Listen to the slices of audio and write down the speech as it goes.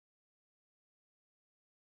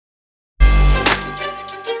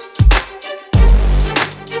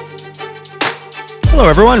Hello,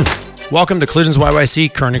 everyone. Welcome to Collisions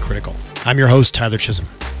YYC Current and Critical. I'm your host, Tyler Chisholm.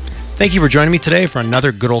 Thank you for joining me today for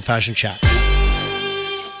another good old-fashioned chat.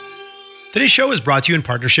 Today's show is brought to you in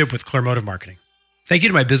partnership with Clearmotive Marketing. Thank you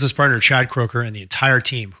to my business partner, Chad Croker, and the entire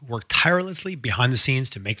team who worked tirelessly behind the scenes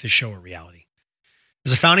to make this show a reality.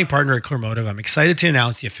 As a founding partner at Clearmotive, I'm excited to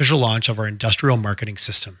announce the official launch of our industrial marketing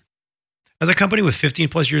system. As a company with 15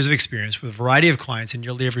 plus years of experience with a variety of clients in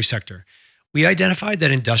nearly every sector, we identified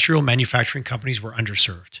that industrial manufacturing companies were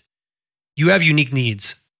underserved. You have unique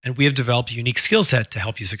needs, and we have developed a unique skill set to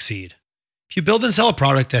help you succeed. If you build and sell a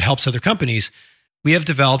product that helps other companies, we have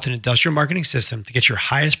developed an industrial marketing system to get your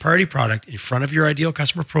highest priority product in front of your ideal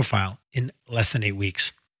customer profile in less than 8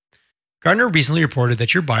 weeks. Gartner recently reported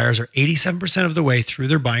that your buyers are 87% of the way through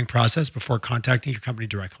their buying process before contacting your company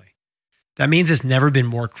directly. That means it's never been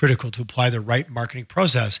more critical to apply the right marketing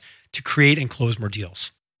process to create and close more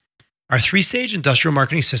deals. Our 3-stage industrial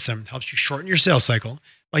marketing system helps you shorten your sales cycle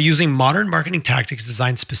by using modern marketing tactics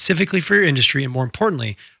designed specifically for your industry and, more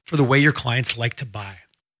importantly, for the way your clients like to buy.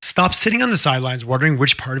 Stop sitting on the sidelines wondering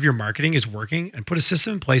which part of your marketing is working and put a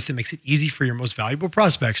system in place that makes it easy for your most valuable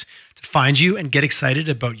prospects to find you and get excited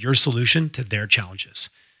about your solution to their challenges.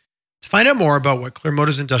 To find out more about what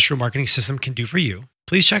Clearmotive's industrial marketing system can do for you,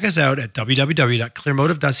 please check us out at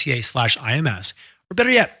www.clearmotive.ca/IMS. Or better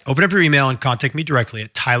yet, open up your email and contact me directly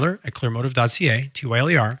at tyler@clearmotive.ca,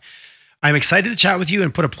 Tyler. I'm excited to chat with you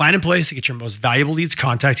and put a plan in place to get your most valuable leads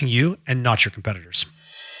contacting you and not your competitors.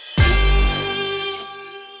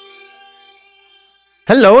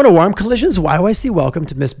 Hello and a warm Collisions YYC welcome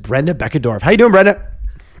to Miss Brenda Beckendorf. How you doing, Brenda?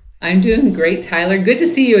 I'm doing great, Tyler. Good to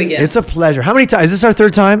see you again. It's a pleasure. How many times? Is this our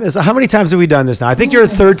third time? How many times have we done this now? I think you're a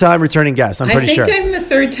third time returning guest. I'm pretty sure. I think I'm a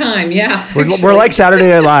third time. Yeah. We're like Saturday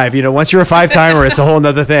Night Live. You know, once you're a 5-timer, it's a whole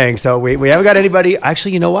nother thing. So we haven't got anybody.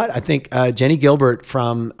 Actually, you know what? I think Jenny Gilbert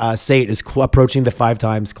from SATE is approaching the 5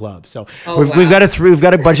 times club. So we've got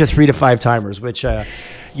a bunch of 3 to 5 timers, which.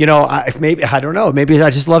 You know, I don't know. Maybe I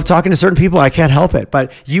just love talking to certain people. I can't help it.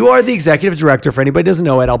 But you are the executive director, for anybody who doesn't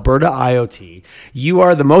know, at Alberta IoT. You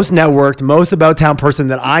are the most networked, most about town person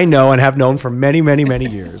that I know and have known for many, many, many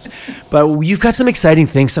years. But you've got some exciting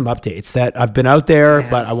things, some updates that I've been out there,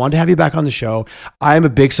 but I wanted to have you back on the show. I'm a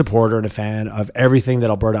big supporter and a fan of everything that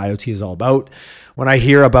Alberta IoT is all about. When I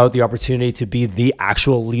hear about the opportunity to be the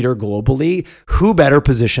actual leader globally, who better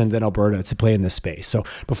positioned than Alberta to play in this space? So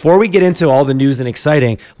before we get into all the news and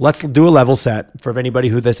exciting, let's do a level set for anybody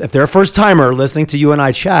if they're a first timer listening to you and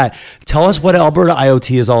I chat, tell us what Alberta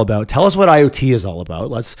IoT is all about. Tell us what IoT is all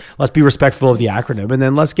about. Let's be respectful of the acronym, and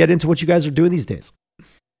then let's get into what you guys are doing these days.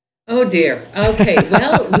 Oh dear. Okay.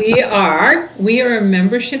 Well, we are a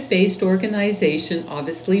membership-based organization,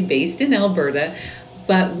 obviously based in Alberta.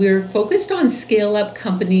 But we're focused on scale-up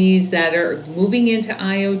companies that are moving into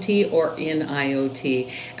IoT or in IoT.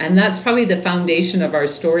 And that's probably the foundation of our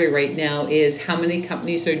story right now is how many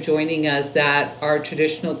companies are joining us that are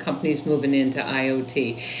traditional companies moving into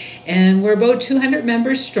IoT. And we're about 200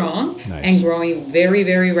 members strong. Nice. And growing very,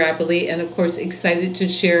 very rapidly. And of course, excited to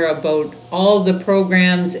share about all the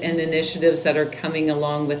programs and initiatives that are coming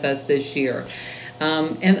along with us this year.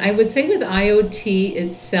 And I would say with IoT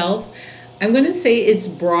itself, I'm going to say it's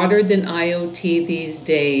broader than IoT these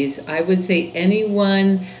days. I would say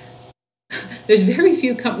there's very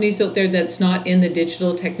few companies out there that's not in the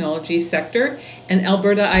digital technology sector, and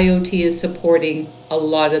Alberta IoT is supporting a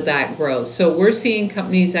lot of that growth. So we're seeing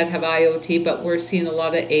companies that have IoT, but we're seeing a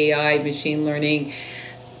lot of AI, machine learning.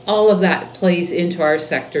 All of that plays into our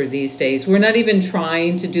sector these days. We're not even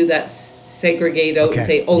trying to do that segregate out and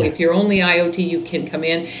say, if you're only IoT, you can come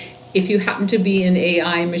in. If you happen to be in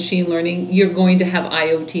AI, machine learning, you're going to have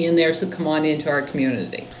IoT in there, so come on into our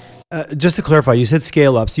community. Just to clarify, you said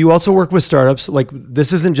scale ups. You also work with startups. Like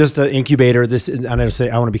this isn't just an incubator. And I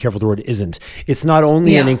want to be careful with the word isn't. It's not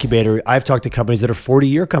only an incubator. I've talked to companies that are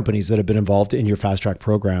 40-year companies that have been involved in your fast track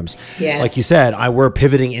programs. Yes. Like you said, we're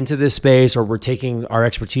pivoting into this space, or we're taking our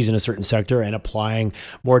expertise in a certain sector and applying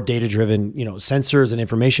more data-driven, sensors and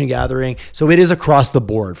information gathering. So it is across the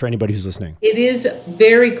board for anybody who's listening. It is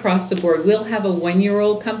very across the board. We'll have a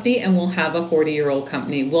 1-year-old company and we'll have a 40-year-old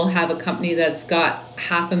company. We'll have a company that's got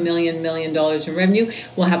 $500,000 $1 million in revenue.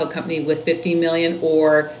 We'll have a company with 50 million,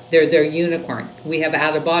 or they're unicorn. We have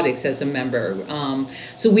Adabotics as a member.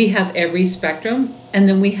 So we have every spectrum, and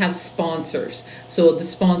then we have sponsors. So the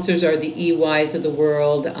sponsors are the EYs of the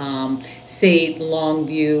world, SATE,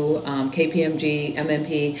 Longview, KPMG,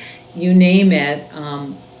 MMP, you name it.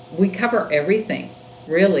 We cover everything.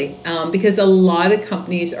 really, because a lot of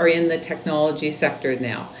companies are in the technology sector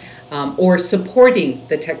now, or supporting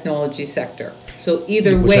the technology sector. So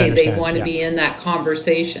either Which I way, they understand, want to yeah. be in that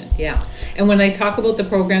conversation. Yeah. And when I talk about the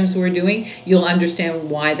programs we're doing, you'll understand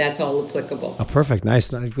why that's all applicable. Oh, perfect.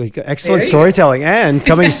 Nice. Excellent There you go. storytelling, and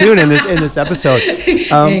coming soon in this episode.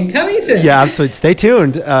 And coming soon. Yeah, so stay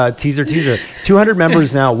tuned. Teaser. 200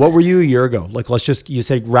 members now. What were you a year ago? Like, you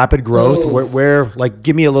said rapid growth. Oh. Where like,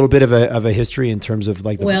 give me a little bit of a history in terms of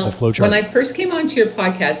like the flow chart. When I first came onto your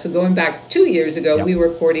podcast, so going back 2 years ago, Yep. we were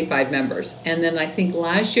 45 members. And then I think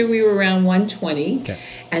last year we were around 120. Okay.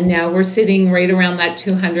 And now we're sitting right around that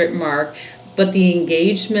 200 mark. But the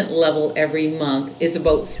engagement level every month is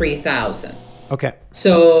about 3,000. Okay.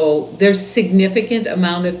 So there's significant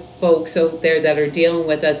amount of folks out there that are dealing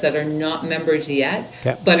with us that are not members yet,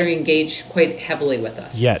 Okay. but are engaged quite heavily with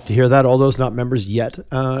us. Yet to hear that, all those not members yet,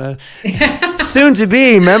 soon to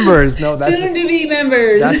be members. No, Soon to be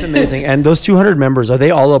members. that's amazing. And those 200 members, are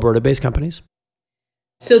they all Alberta-based companies?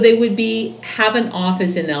 So they would have an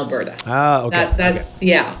office in Alberta. Ah, okay. That's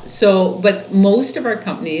yeah. So, but most of our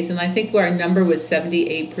companies, and I think our number was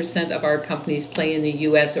 78% of our companies play in the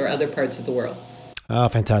U.S. or other parts of the world. Oh,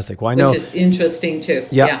 fantastic. Well, I know. Which is interesting too.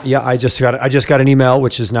 Yeah. I just got an email,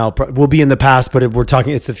 which is now will be in the past, but we're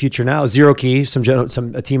talking. It's the future now. Zero Key,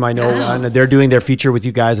 a team I know, and they're doing their feature with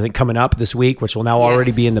you guys. I think coming up this week, which will now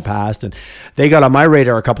already be in the past. And they got on my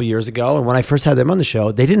radar a couple of years ago. And when I first had them on the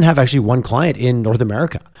show, they didn't have actually one client in North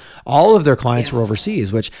America. All of their clients were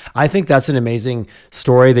overseas, which I think that's an amazing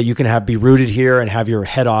story that you can be rooted here and have your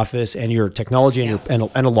head office and your technology and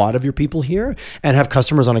a lot of your people here and have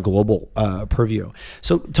customers on a global purview.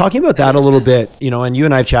 So talking about that a little bit, and you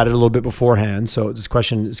and I have chatted a little bit beforehand. So this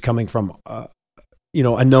question is coming from, a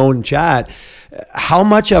known chat. How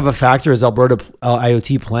much of a factor is Alberta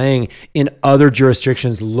IoT playing in other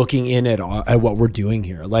jurisdictions looking in at what we're doing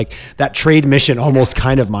here? Like that trade mission almost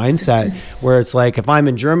kind of mindset where it's like, if I'm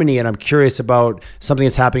in Germany and I'm curious about something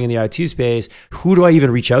that's happening in the IoT space, who do I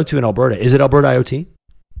even reach out to in Alberta? Is it Alberta IoT?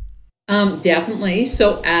 Definitely.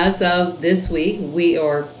 So as of this week, we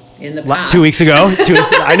are in the past. 2 weeks ago.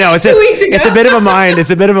 I know it's 2 weeks ago. It's a bit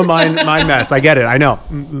of a mind mess. I get it. I know.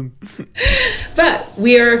 But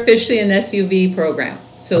we are officially an SUV program.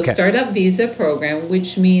 So Okay. Startup Visa program,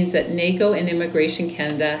 which means that NACO and Immigration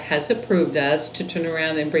Canada has approved us to turn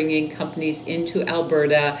around and bring in companies into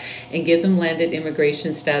Alberta and give them landed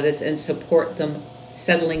immigration status and support them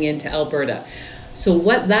settling into Alberta. So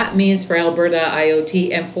what that means for Alberta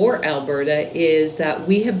IoT and for Alberta is that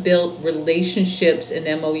we have built relationships and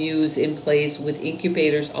MOUs in place with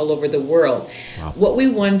incubators all over the world. Wow. What we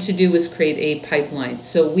wanted to do was create a pipeline.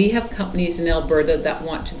 So we have companies in Alberta that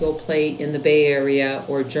want to go play in the Bay Area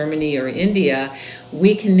or Germany or India.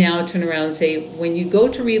 We can now turn around and say, when you go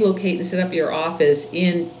to relocate and set up your office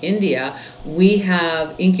in India, we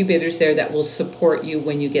have incubators there that will support you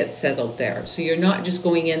when you get settled there. So you're not just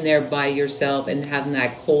going in there by yourself and having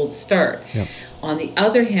that cold start. Yep. On the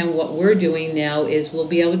other hand, what we're doing now is we'll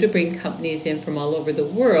be able to bring companies in from all over the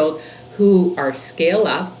world who are scale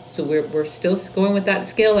up. So we're still going with that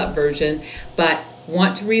scale up version, but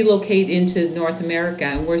want to relocate into North America,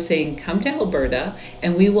 and we're saying come to Alberta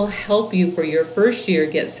and we will help you for your first year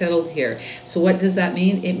get settled here. So what does that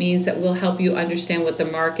mean? It means that we'll help you understand what the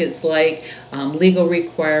market's like, legal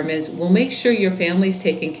requirements. We'll make sure your family's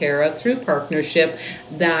taken care of through partnership,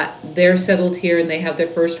 that they're settled here and they have their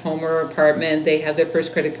first home or apartment, they have their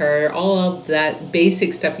first credit card, all of that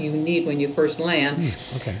basic stuff you need when you first land.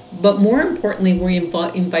 Okay. But more importantly, we're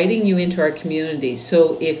inviting you into our community.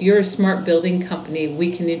 So if you're a smart building company,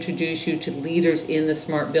 we can introduce you to leaders in the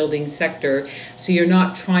smart building sector, so you're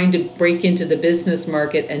not trying to break into the business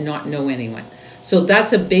market and not know anyone. So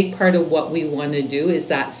that's a big part of what we want to do, is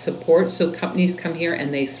that support, so companies come here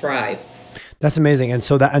and they thrive. That's amazing. And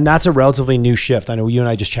that's a relatively new shift. I know you and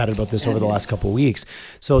I just chatted about this over the last couple of weeks.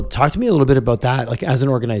 So talk to me a little bit about that. Like as an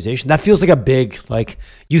organization, that feels like a big, like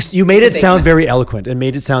you made it sound very eloquent and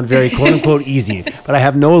made it sound very quote unquote easy, but I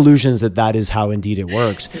have no illusions that is how indeed it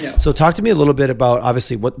works. No. So talk to me a little bit about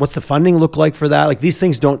obviously what's the funding look like for that? Like these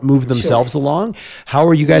things don't move themselves along. How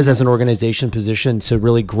are you guys as an organization positioned to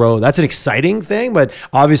really grow? That's an exciting thing, but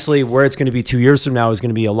obviously where it's going to be 2 years from now is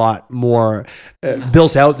going to be a lot more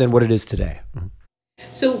built out than what it is today.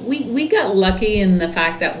 So we got lucky in the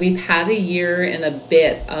fact that we've had a year and a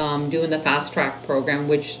bit doing the Fast Track program,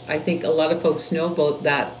 which I think a lot of folks know about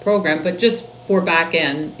that program, but just for back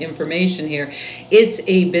end information here, it's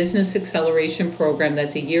a business acceleration program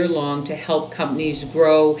that's a year long to help companies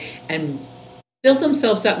grow and build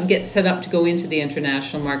themselves up and get set up to go into the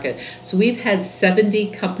international market. So we've had 70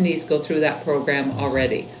 companies go through that program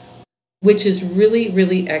already. which is really,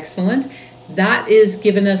 really excellent. That is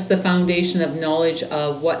given us the foundation of knowledge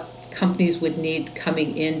of what companies would need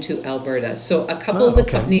coming into Alberta. So a couple of the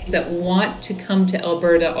companies that want to come to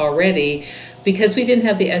Alberta already, because we didn't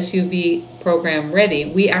have the SUV program ready,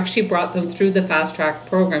 we actually brought them through the fast track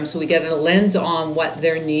program, so we get a lens on what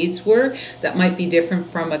their needs were that might be different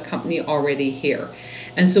from a company already here.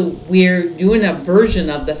 And so we're doing a version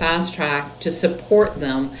of the fast track to support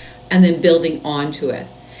them and then building onto it.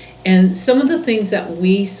 And some of the things that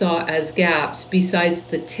we saw as gaps, besides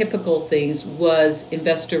the typical things, was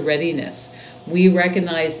investor readiness. We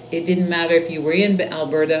recognized it didn't matter if you were in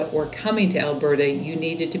Alberta or coming to Alberta, you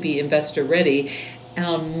needed to be investor ready.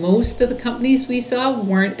 Most of the companies we saw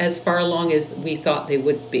weren't as far along as we thought they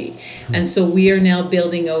would be. And so we are now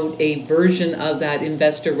building out a version of that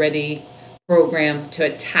investor ready program to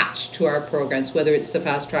attach to our programs, whether it's the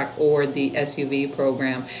fast track or the SUV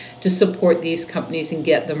program, to support these companies and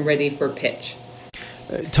get them ready for pitch.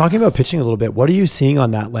 Talking about pitching a little bit, what are you seeing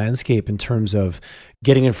on that landscape in terms of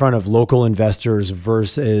getting in front of local investors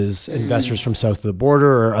versus investors from south of the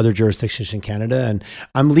border or other jurisdictions in Canada? And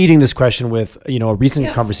I'm leading this question with, a recent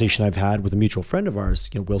conversation I've had with a mutual friend of ours,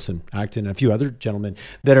 Wilson Acton, and a few other gentlemen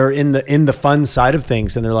that are in the fund side of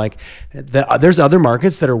things. And they're like, there's other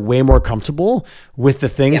markets that are way more comfortable with the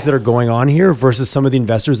things that are going on here versus some of the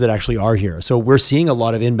investors that actually are here. So we're seeing a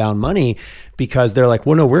lot of inbound money because they're like,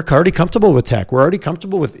 well, no, we're already comfortable with tech. We're already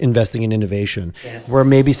comfortable with investing in innovation, where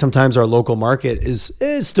maybe sometimes our local market is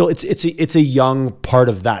still, it's a young part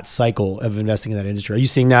of that cycle of investing in that industry. Are you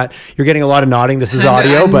seeing that? You're getting a lot of nodding. This is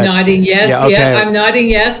audio, I'm but nodding yes. I'm nodding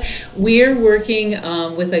yes. We're working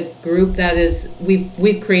with a group that is,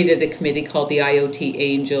 we've created a committee called the IoT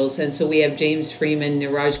Angels, and so we have James Freeman,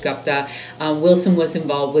 Niraj Gupta. Wilson was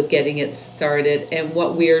involved with getting it started, and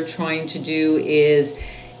what we are trying to do is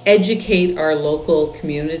educate our local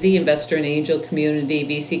community, investor and angel community,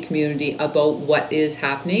 VC community, about what is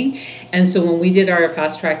happening. And so when we did our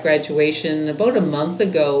fast track graduation about a month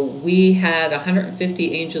ago, we had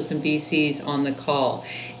 150 angels and VCs on the call,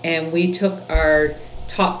 and we took our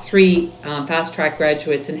top 3 fast track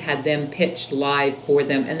graduates and had them pitch live for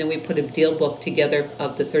them, and then we put a deal book together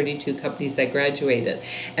of the 32 companies that graduated.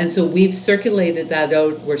 And so we've circulated that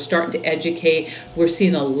out. We're starting to educate. We're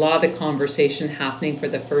seeing a lot of conversation happening for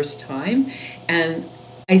the first time, and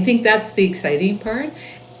I think that's the exciting part.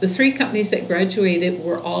 The 3 companies that graduated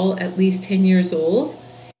were all at least 10 years old,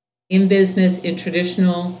 in business, in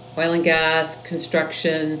traditional oil and gas,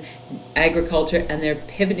 construction, agriculture, and they're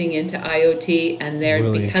pivoting into IoT, and they're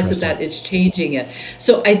really, because of that, it's changing it.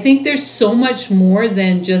 So I think there's so much more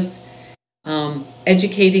than just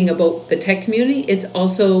educating about the tech community. It's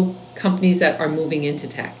also companies that are moving into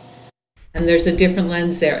tech. And there's a different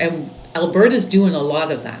lens there. And Alberta's doing a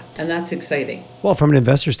lot of that, and that's exciting. Well, from an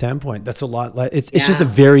investor standpoint, that's a lot. It's just a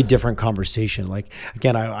very different conversation. Like,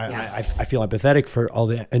 again, I feel empathetic for all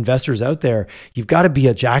the investors out there. You've got to be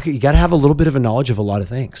a jacket. You got to have a little bit of a knowledge of a lot of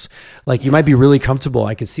things. Like, you might be really comfortable.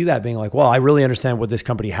 I could see that being like, well, I really understand what this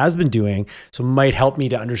company has been doing, so it might help me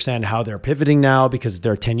to understand how they're pivoting now, because if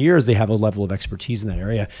they're 10 years, they have a level of expertise in that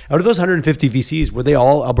area. Out of those 150 VCs, were they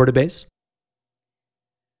all Alberta based?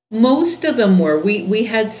 Most of them were. We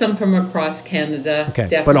had some from across Canada,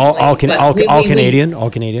 definitely. But all Canadian? All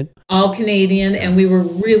Canadian? All Canadian, and we were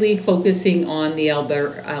really focusing on the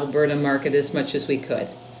Alberta market as much as we could.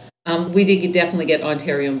 We did definitely get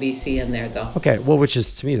Ontario and BC in there, though. Okay, well, which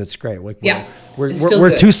is, to me, that's great.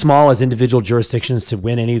 We're too small as individual jurisdictions to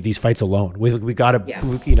win any of these fights alone. We got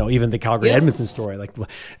to, even the Calgary Edmonton story, like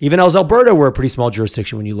even as Alberta, we're a pretty small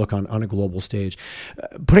jurisdiction when you look on a global stage.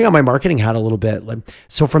 Putting on my marketing hat a little bit,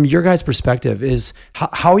 so from your guys' perspective, is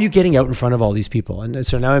how are you getting out in front of all these people? And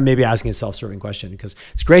so now I'm maybe asking a self-serving question, because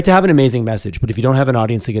it's great to have an amazing message, but if you don't have an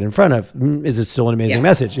audience to get in front of, is it still an amazing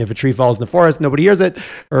message? If a tree falls in the forest, nobody hears it,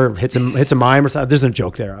 or hits a mime or something. There's no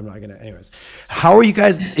joke there. I'm not gonna. Anyways, how are you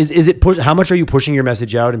guys? Is it push? How much are you pushing your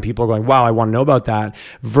message out, and people are going, "Wow, I want to know about that,"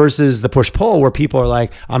 versus the push pull, where people are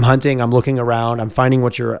like, "I'm hunting, I'm looking around, I'm finding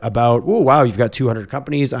what you're about. Oh, wow, you've got 200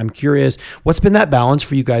 companies. I'm curious." What's been that balance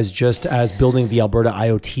for you guys, just as building the Alberta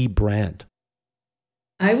IoT brand?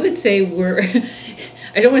 I would say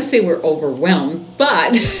I don't want to say we're overwhelmed, but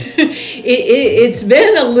it's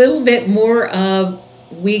been a little bit more of,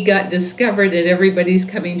 we got discovered and everybody's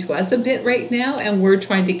coming to us a bit right now, and we're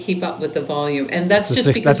trying to keep up with the volume. And that's just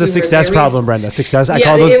because that's a success problem, Brenda. Success. I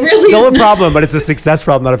call those really still a problem, but it's a success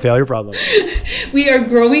problem, not a failure problem. We are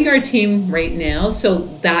growing our team right now, so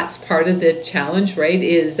that's part of the challenge, right?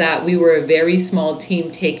 Is that we were a very small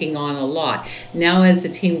team taking on a lot. Now, as the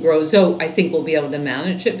team grows out, I think we'll be able to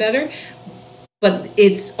manage it better. but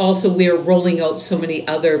it's also we're rolling out so many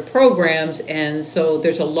other programs, and so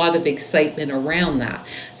there's a lot of excitement around that.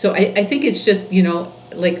 So I think it's just,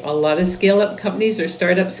 like a lot of scale up companies or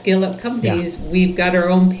startup scale up companies, we've got our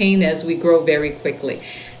own pain as we grow very quickly.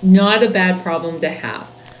 Not a bad problem to have.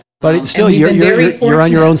 But it's still, you're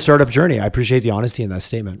on your own startup journey. I appreciate the honesty in that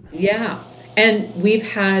statement. Yeah. And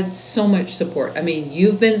we've had so much support. I mean,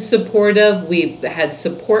 you've been supportive. We've had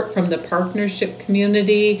support from the partnership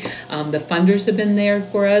community. The funders have been there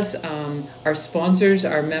for us. Our sponsors,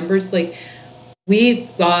 our members,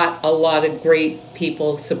 we've got a lot of great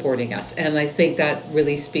people supporting us. And I think that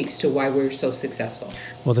really speaks to why we're so successful.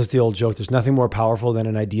 Well, there's the old joke. There's nothing more powerful than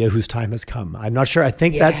an idea whose time has come. I'm not sure. I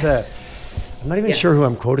think I'm not even sure who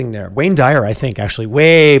I'm quoting there. Wayne Dyer, I think, actually,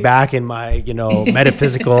 way back in my,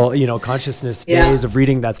 metaphysical, consciousness days of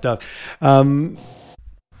reading that stuff.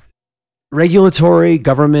 Regulatory,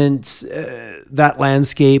 government, that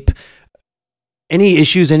landscape, any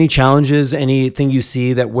issues, any challenges, anything you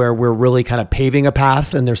see that where we're really kind of paving a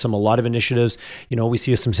path, and there's a lot of initiatives, we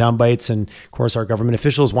see some sound bites, and of course our government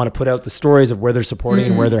officials want to put out the stories of where they're supporting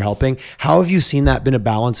and where they're helping. How have you seen that been a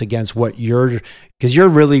balance against what because you're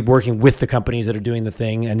really working with the companies that are doing the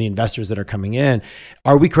thing and the investors that are coming in.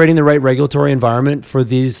 Are we creating the right regulatory environment for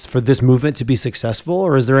this movement to be successful?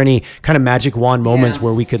 Or is there any kind of magic wand moments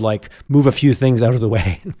where we could move a few things out of the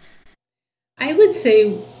way? I would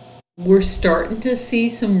say we're starting to see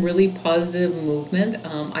some really positive movement.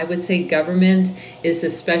 I would say government is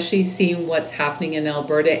especially seeing what's happening in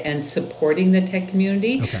Alberta and supporting the tech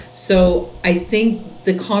community. Okay. So I think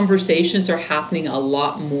the conversations are happening a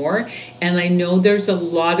lot more. And I know there's a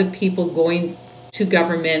lot of people going to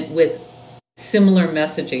government with similar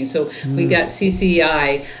messaging. So we got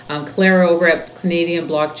CCI, Claire over at Canadian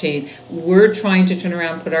Blockchain. We're trying to turn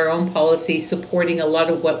around, put our own policy, supporting a lot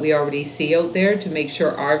of what we already see out there to make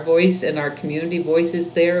sure our voice and our community voice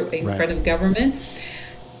is there in front of government.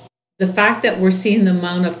 The fact that we're seeing the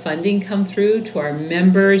amount of funding come through to our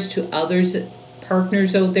members, to others,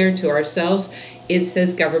 partners out there, to ourselves, it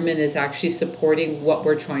says government is actually supporting what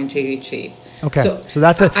we're trying to achieve. Okay, so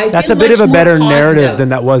that's a bit of a better narrative than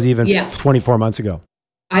that was even 24 months ago.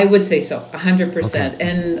 I would say so, 100%. Okay.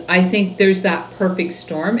 And I think there's that perfect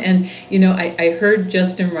storm. And, I heard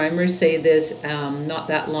Justin Reimer say this not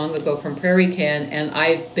that long ago from Prairie Can, and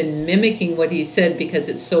I've been mimicking what he said because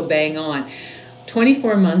it's so bang on.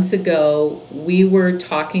 24 months ago, we were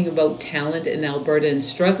talking about talent in Alberta and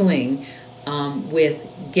struggling with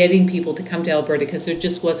getting people to come to Alberta because there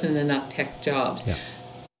just wasn't enough tech jobs. Yeah.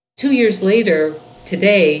 2 years later,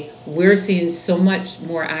 today, we're seeing so much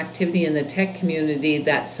more activity in the tech community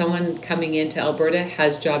that someone coming into Alberta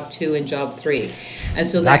has job 2 and job 3. And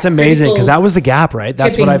so that's amazing, because that was the gap, right?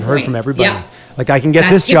 That's what I've heard from everybody. Yeah. I can get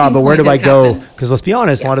this job, but where do I go? Because let's be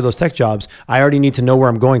honest, a lot of those tech jobs, I already need to know where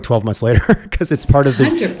I'm going 12 months later because it's part of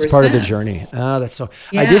the journey. That's so.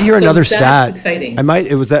 Yeah, I did hear another stat. That's exciting.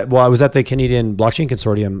 I was at the Canadian Blockchain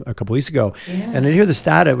Consortium a couple weeks ago, and I did hear the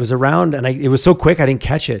stat. It was around, and it was so quick I didn't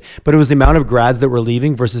catch it, but it was the amount of grads that were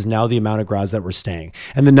leaving versus now the amount of grads that were staying,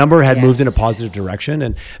 and the number had moved in a positive direction.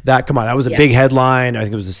 And that was a big headline. I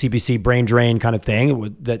think it was a CBC brain drain kind of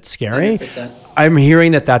thing. That's scary. 100%. I'm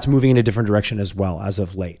hearing that that's moving in a different direction as well as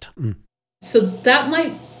of late. So that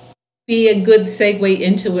might be a good segue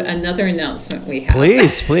into another announcement we have.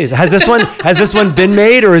 Please. Has this one been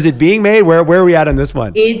made, or is it being made? Where are we at on this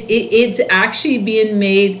one? It's actually being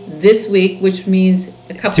made this week, which means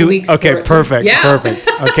a couple weeks. Okay, perfect. Yeah. Perfect.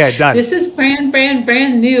 Okay, done. This is brand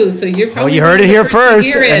new, so you're probably. Well, you heard it here first.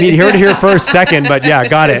 You heard it here first, second, but yeah,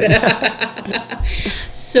 got it.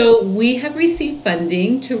 So we have received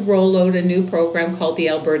funding to roll out a new program called the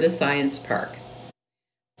Alberta Science Park.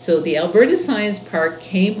 So the Alberta Science Park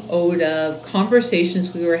came out of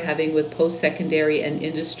conversations we were having with post-secondary and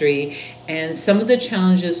industry, and some of the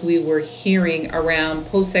challenges we were hearing around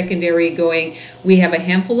post-secondary going, we have a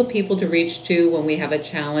handful of people to reach to when we have a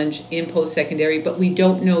challenge in post-secondary, but we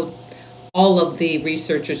don't know all of the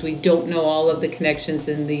researchers. We don't know all of the connections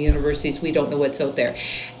in the universities. We don't know what's out there.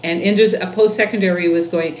 And a post-secondary was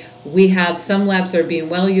going, we have some labs that are being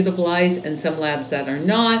well utilized and some labs that are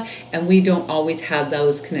not, and we don't always have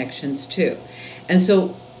those connections too. And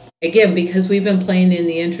so, again, because we've been playing in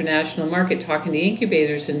the international market, talking to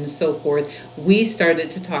incubators and so forth, we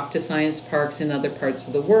started to talk to science parks in other parts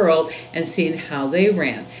of the world and seeing how they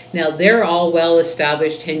ran. Now, they're all well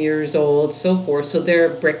established, 10 years old, so forth, so they're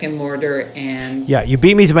brick and mortar. And yeah, you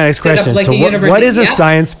beat me to my next question. So what is a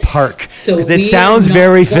science park? So it sounds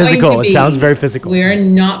very physical. It sounds very physical. We are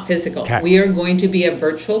not physical. Okay. We are going to be a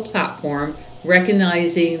virtual platform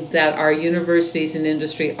recognizing that our universities and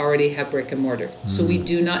industry already have brick and mortar. So we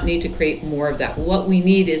do not need to create more of that. What we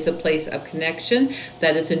need is a place of connection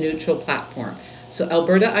that is a neutral platform. So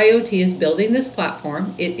Alberta IoT is building this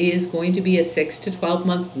platform. It is going to be a 6 to 12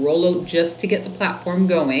 month rollout just to get the platform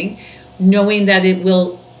going, knowing that it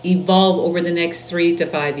will evolve over the next 3 to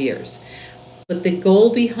 5 years. But the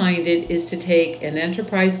goal behind it is to take an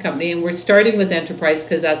enterprise company, and we're starting with enterprise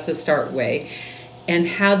because that's the start way, and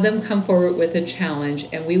have them come forward with a challenge,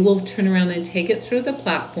 and we will turn around and take it through the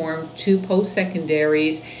platform to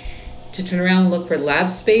post-secondaries to turn around and look for lab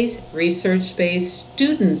space, research space,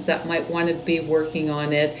 students that might want to be working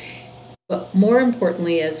on it, but more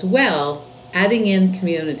importantly as well, adding in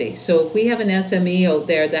community. So if we have an SME out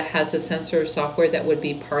there that has a sensor software that would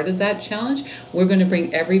be part of that challenge, we're going to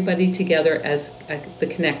bring everybody together as the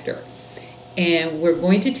connector. And we're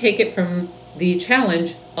going to take it from the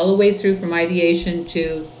challenge all the way through from ideation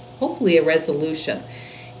to hopefully a resolution.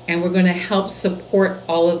 And we're going to help support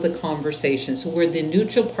all of the conversations. So we're the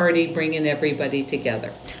neutral party bringing everybody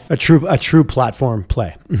together. A true platform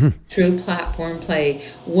play. True platform play.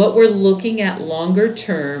 What we're looking at longer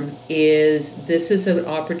term is this is an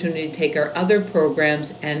opportunity to take our other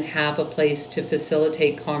programs and have a place to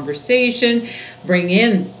facilitate conversation, bring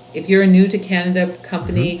in, if you're a new to Canada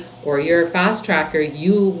company or you're a fast tracker,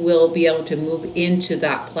 you will be able to move into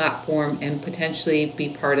that platform and potentially be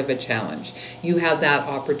part of a challenge. You have that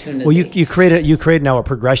opportunity. Well, you create now a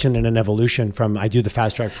progression and an evolution from, I do the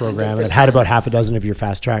fast track program 100%. And I've had about half a dozen of your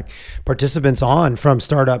fast track participants on from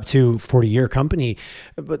startup to 40-year company.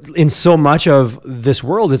 But in so much of this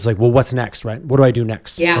world, it's like, well, what's next, right? What do I do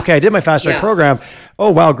next? Yeah. Okay, I did my fast track program.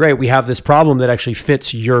 Oh, wow, great. We have this problem that actually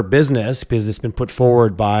fits your business because it's been put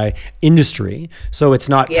forward by industry. So it's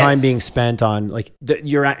not time being spent on like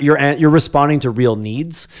you're responding to real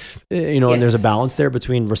needs, and there's a balance there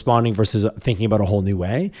between responding versus thinking about a whole new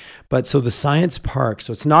way. But so the science park,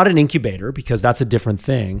 so it's not an incubator because that's a different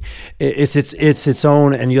thing. It's its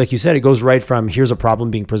own, and like you said, it goes right from here's a problem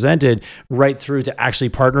being presented right through to actually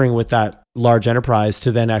partnering with that large enterprise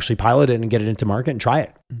to then actually pilot it and get it into market and try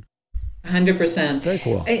it. 100%. Very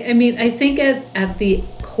cool. I mean, I think at the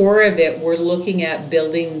core of it, we're looking at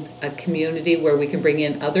building a community where we can bring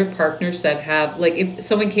in other partners that have, like if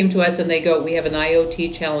someone came to us and they go, we have an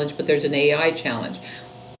IoT challenge, but there's an AI challenge.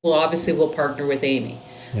 Well, obviously we'll partner with Amy.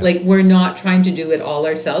 Yeah. Like we're not trying to do it all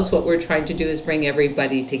ourselves. What we're trying to do is bring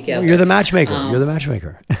everybody together. You're the matchmaker. You're the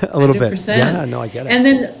matchmaker a little 100%. Bit. Yeah, no, I get it. And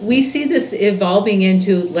then we see this evolving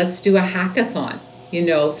into let's do a hackathon.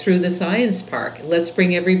 Through the science park. Let's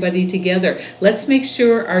bring everybody together. Let's make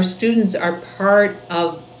sure our students are part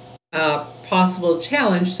of a possible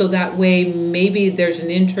challenge so that way maybe there's an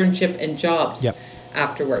internship and jobs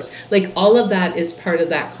afterwards. Like all of that is part of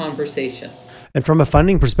that conversation. And from a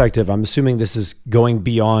funding perspective, I'm assuming this is going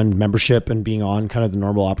beyond membership and being on kind of the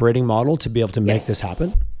normal operating model to be able to make this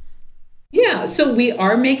happen? Yeah, so we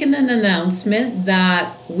are making an announcement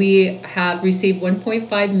that we have received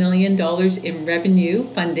 $1.5 million in revenue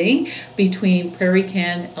funding between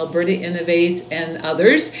PrairieCan, Alberta Innovates, and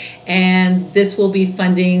others. And this will be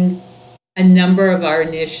funding a number of our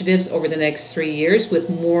initiatives over the next 3 years with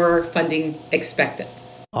more funding expected.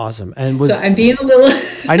 Awesome. And so I'm being a little...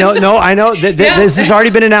 I know. This has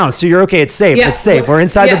already been announced. So you're okay. It's safe. It's safe. We're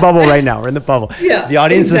inside the bubble right now. We're in the bubble. Yeah, the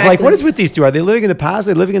audience is like, what is with these two? Are they living in the past?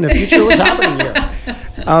 Are they living in the future? What's happening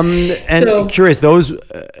here? Curious,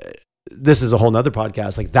 this is a whole nother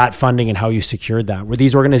podcast, like that funding and how you secured that. Were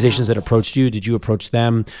these organizations that approached you? Did you approach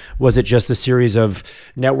them? Was it just a series of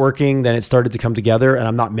networking? Then it started to come together, and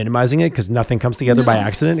I'm not minimizing it because nothing comes together by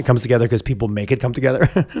accident. It comes together because people make it come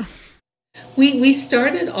together. We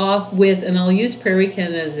started off with, and I'll use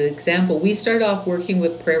PrairieCan as an example, we started off working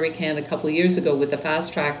with PrairieCan a couple of years ago with the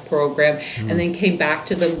Fast Track program, and then came back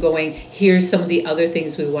to them going, here's some of the other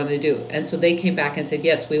things we want to do. And so they came back and said,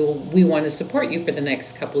 yes, we want to support you for the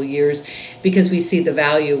next couple of years because we see the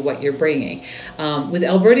value of what you're bringing. With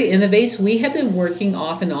Alberta Innovates, we have been working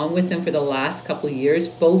off and on with them for the last couple of years,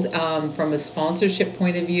 both from a sponsorship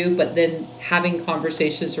point of view, but then having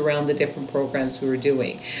conversations around the different programs we were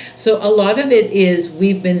doing. So a lot of it is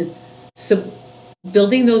we've been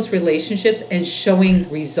building those relationships and showing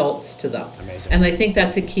results to them. Amazing. And I think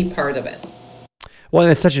that's a key part of it. Well,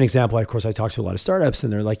 and it's such an example. Of course, I talk to a lot of startups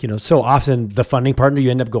and they're like, so often the funding partner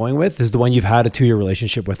you end up going with is the one you've had a 2-year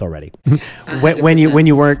relationship with already. when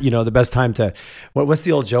you weren't, the best time to, what's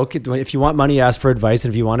the old joke? If you want money, ask for advice.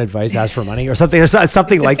 And if you want advice, ask for money or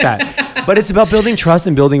something like that. But it's about building trust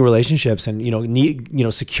and building relationships, and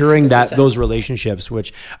securing 100%. those relationships,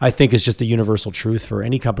 which I think is just a universal truth for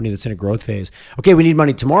any company that's in a growth phase. Okay, we need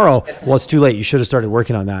money tomorrow. Well, it's too late. You should have started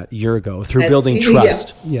working on that a year ago through building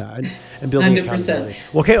trust. Yeah, and building 100%. accountability.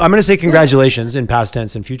 Well, okay, I'm going to say congratulations in past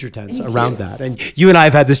tense and future tense around that. And you and I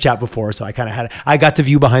have had this chat before, so I got to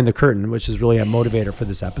view behind the curtain, which is really a motivator for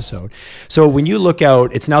this episode. So when you look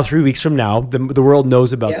out, it's now 3 weeks from now. The world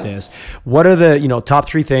knows about this. What are the top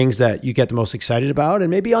 3 things that you get the most excited about? And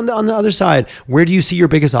maybe on the other side, where do you see your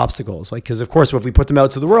biggest obstacles? Like, because of course, if we put them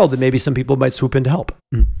out to the world, then maybe some people might swoop in to help.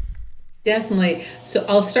 Definitely. So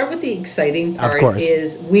I'll start with the exciting part. Of course.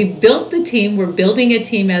 Is we've built the team. We're building a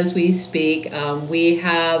team as we speak. We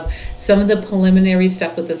have some of the preliminary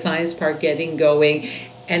stuff with the science park getting going.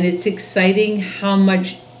 And it's exciting how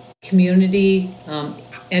much community,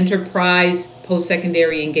 enterprise,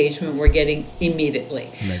 post-secondary engagement we're getting immediately.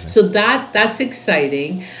 Amazing. So that's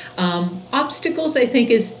exciting. Obstacles, I think,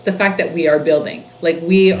 is the fact that we are building. Like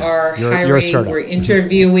we are You're a hiring, startup. we're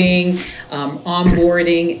interviewing,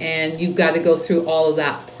 onboarding, and you've got to go through all of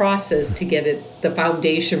that process to get the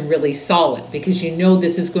foundation really solid, because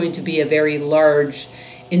this is going to be a very large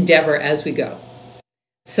endeavor as we go.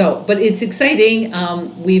 So, but it's exciting.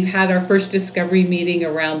 We've had our first discovery meeting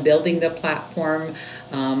around building the platform.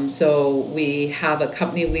 So we have a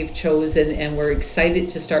company we've chosen, and we're excited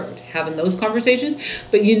to start having those conversations.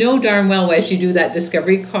 But darn well, as you do that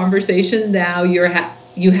discovery conversation, now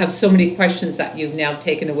you have so many questions that you've now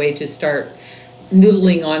taken away to start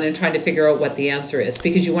noodling on and trying to figure out what the answer is,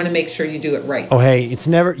 because you want to make sure you do it right. Oh, hey,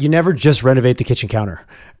 you never just renovate the kitchen counter.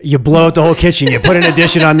 You blow out the whole kitchen. You put an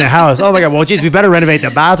addition on the house. Oh my God. Well, geez, we better renovate the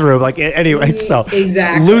bathroom. Like anyway, so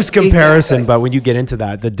Exactly. loose comparison. Exactly. But when you get into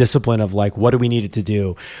that, the discipline of like, what do we need it to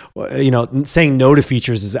do? Saying no to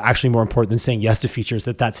features is actually more important than saying yes to features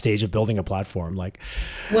at that stage of building a platform.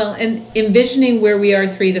 Well, and envisioning where we are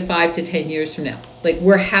 3 to 5 to 10 years from now. Like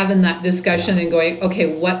we're having that discussion and going,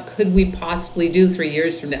 okay, what could we possibly do 3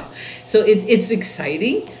 years from now? So it's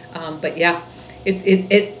exciting, but yeah,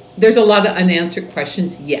 there's a lot of unanswered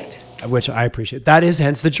questions yet. Which I appreciate. That is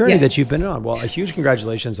hence the journey that you've been on. Well, a huge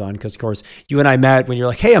congratulations on, because of course you and I met when you're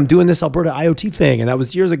like, hey, I'm doing this Alberta IoT thing. And that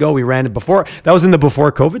was years ago. We ran it before. That was in the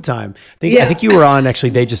before COVID time. I think you were on actually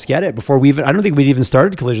They Just Get It before I don't think we'd even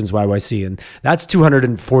started Collisions YYC. And that's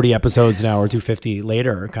 240 episodes now, or 250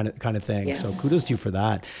 later kind of thing. Yeah. So kudos to you for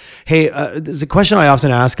that. Hey, there's a question I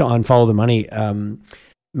often ask on Follow the Money. I'm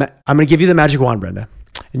going to give you the magic wand, Brenda.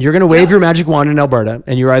 And you're going to wave your magic wand in Alberta,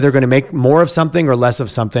 and you're either going to make more of something or less of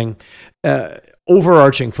something,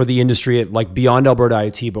 overarching for the industry, like beyond Alberta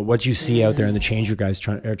IoT, but what you see out there and the change you guys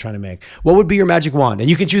are trying to make. What would be your magic wand? And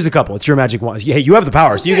you can choose a couple. It's your magic wand. Hey, you have the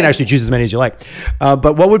power, so you can actually choose as many as you like.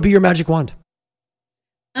 But what would be your magic wand?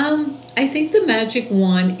 I think the magic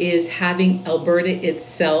wand is having Alberta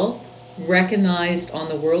itself recognized on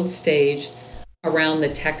the world stage around the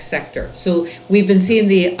tech sector. So we've been seeing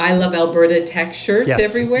the I Love Alberta tech shirts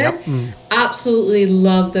everywhere. Yep. Absolutely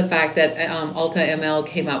love the fact that Alta ML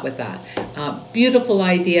came out with that. Beautiful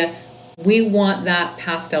idea. We want that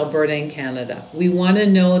past Alberta and Canada. We want to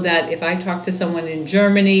know that if I talk to someone in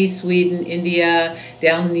Germany, Sweden, India,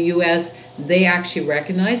 down in the US, they actually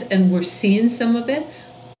recognize, and we're seeing some of it,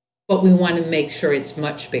 but we want to make sure it's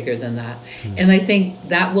much bigger than that. And I think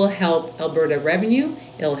that will help Alberta revenue,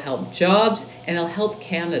 it'll help jobs, and it'll help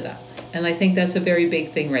Canada. And I think that's a very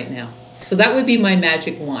big thing right now. So that would be my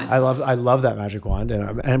magic wand. I love that magic wand,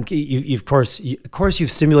 and of course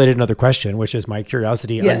you've stimulated another question, which is my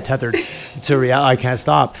curiosity untethered to reality. I can't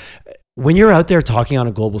stop. When you're out there talking on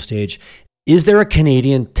a global stage, is there a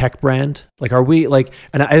Canadian tech brand? Like, are we like,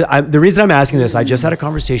 and I the reason I'm asking this, I just had a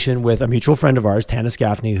conversation with a mutual friend of ours, Tanis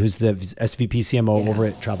Gaffney, who's the SVP CMO over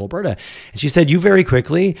at Travel Alberta. And she said, you very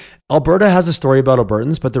quickly, Alberta has a story about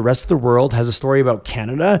Albertans, but the rest of the world has a story about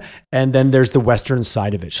Canada. And then there's the Western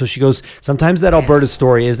side of it. So she goes, sometimes that Alberta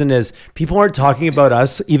story isn't as, people aren't talking about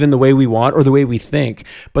us even the way we want or the way we think,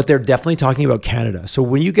 but they're definitely talking about Canada. So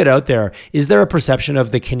when you get out there, is there a perception of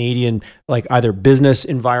the Canadian, like either business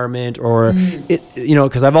environment or,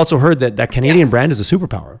 because I've also heard that Canadian brand is a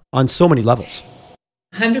superpower on so many levels.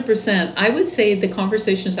 100%. I would say the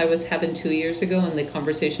conversations I was having 2 years ago and the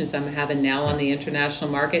conversations I'm having now on the international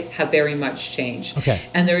market have very much changed. Okay.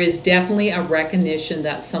 And there is definitely a recognition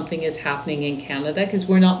that something is happening in Canada, because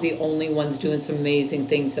we're not the only ones doing some amazing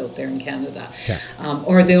things out there in Canada,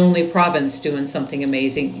 or the only province doing something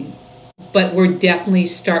amazing. but we're definitely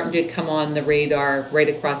starting to come on the radar right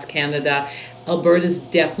across Canada. Alberta's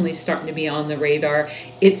definitely starting to be on the radar.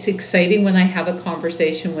 It's exciting when I have a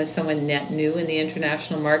conversation with someone net new in the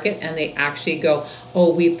international market and they actually go,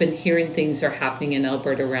 oh, we've been hearing things are happening in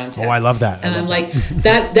Alberta around town. Oh, I love that. And I'm like,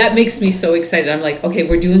 that makes me so excited. I'm like, okay,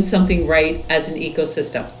 we're doing something right as an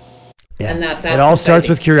ecosystem. Yeah. And that's it all exciting. starts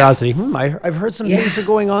with curiosity. I've heard some things are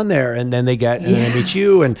going on there, and then they get and then they meet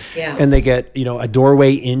you, and they get a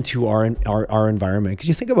doorway into our environment. Because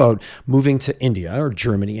you think about moving to India or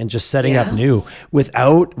Germany and just setting up new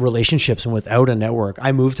without relationships and without a network.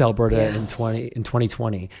 I moved to Alberta in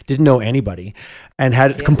 2020, didn't know anybody, and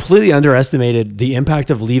had completely underestimated the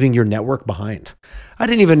impact of leaving your network behind. I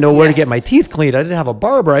didn't even know where to get my teeth cleaned. I didn't have a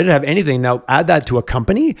barber. I didn't have anything. Now add that to a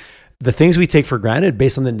company. The things we take for granted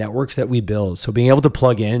based on the networks that we build. So being able to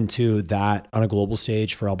plug into that on a global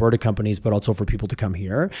stage for Alberta companies, but also for people to come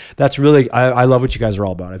here, that's really, I love what you guys are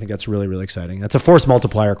all about. I think that's really, really exciting. That's a force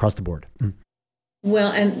multiplier across the board.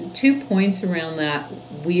 Well, and 2 points around that.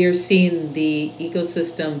 We are seeing the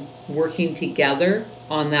ecosystem working together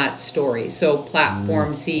on that story. So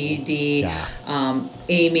Platform, CED,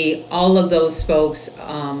 Amy, all of those folks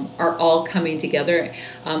are all coming together.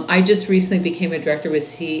 I just recently became a director with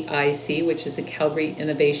CIC, which is the Calgary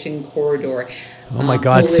Innovation Corridor. Oh my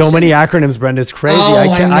God, coalition. So many acronyms, Brenda. It's crazy. Oh,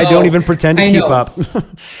 I don't even pretend to keep up.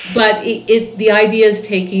 But the idea is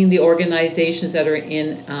taking the organizations that are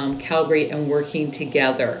in Calgary and working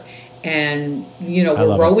together. And,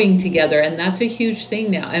 we're rowing together, and that's a huge thing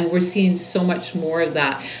now. And we're seeing so much more of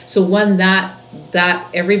that. So that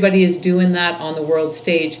everybody is doing that on the world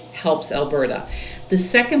stage helps Alberta. The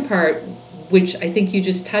second part, which I think you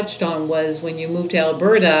just touched on, was when you move to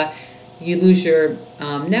Alberta, you lose your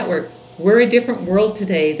network. We're a different world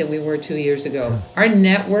today than we were 2 years ago. Our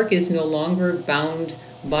network is no longer bound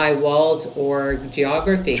by walls or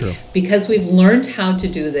geography because we've learned how to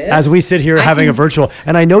do this. As we sit here having a virtual,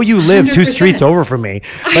 and I know you live 100%. 2 streets over from me,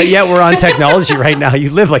 but yet we're on technology right now.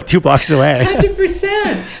 You live like 2 blocks away.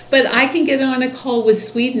 100%. But I can get on a call with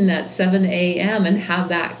Sweden at 7 a.m. and have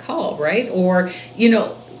that call, right? Or,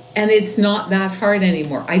 and it's not that hard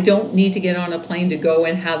anymore. I don't need to get on a plane to go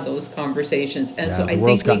and have those conversations. And so I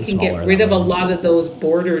think we can get rid of a lot of those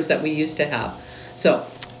borders that we used to have. So,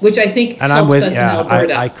 which I think helps us in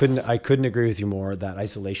Alberta. I couldn't agree with you more. That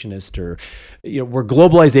isolationist, or we're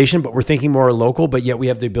globalization, but we're thinking more local. But yet we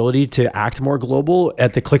have the ability to act more global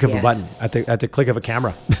at the click of a button, at the click of a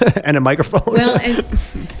camera and a microphone. Well, and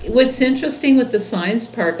what's interesting with the science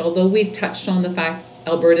park, although we've touched on the fact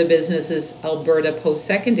Alberta Business is Alberta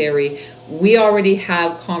Post-Secondary, we already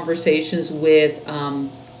have conversations with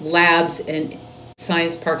labs and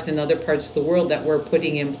science parks in other parts of the world that we're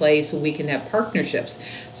putting in place so we can have partnerships.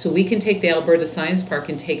 So we can take the Alberta Science Park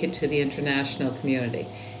and take it to the international community.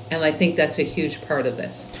 And I think that's a huge part of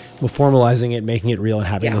this. Well, formalizing it, making it real, and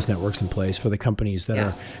having those networks in place for the companies that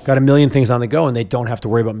are got a million things on the go and they don't have to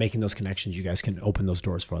worry about making those connections. You guys can open those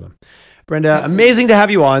doors for them. Brenda, amazing to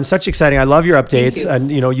have you on. Such exciting. I love your updates.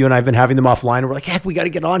 And, you and I have been having them offline. And we're like, heck, we got to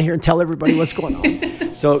get on here and tell everybody what's going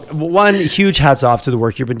on. So one, huge hats off to the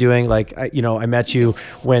work you've been doing. Like, I met you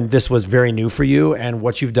when this was very new for you and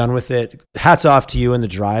what you've done with it. Hats off to you and the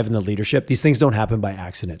drive and the leadership. These things don't happen by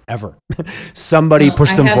accident, ever. Somebody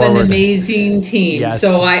pushed them forward. I have an amazing team. Yes.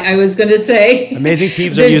 So I was going to say. Amazing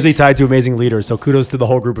teams are usually tied to amazing leaders. So kudos to the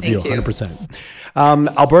whole group of you, 100%.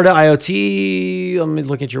 Alberta IoT, let me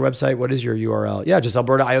look at your website. What is your URL? Yeah, just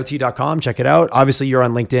albertaiot.com. Check it out. Obviously you're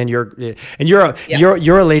on LinkedIn.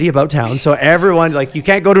 You're a lady about town. So everyone, like, you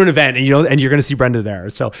can't go to an event and you're going to see Brenda there.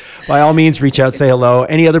 So by all means, reach out, say hello.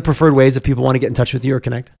 Any other preferred ways if people want to get in touch with you or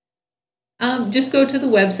connect? Just go to the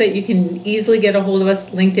website. You can easily get a hold of us.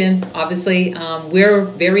 LinkedIn, obviously. We're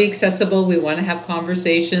very accessible. We want to have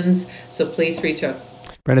conversations. So please reach out.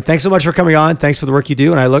 Brenda, thanks so much for coming on. Thanks for the work you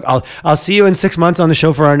do. And I'll see you in 6 months on the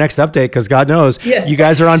show for our next update, because God knows you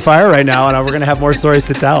guys are on fire right now and we're going to have more stories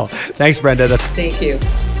to tell. Thanks, Brenda. Thank you.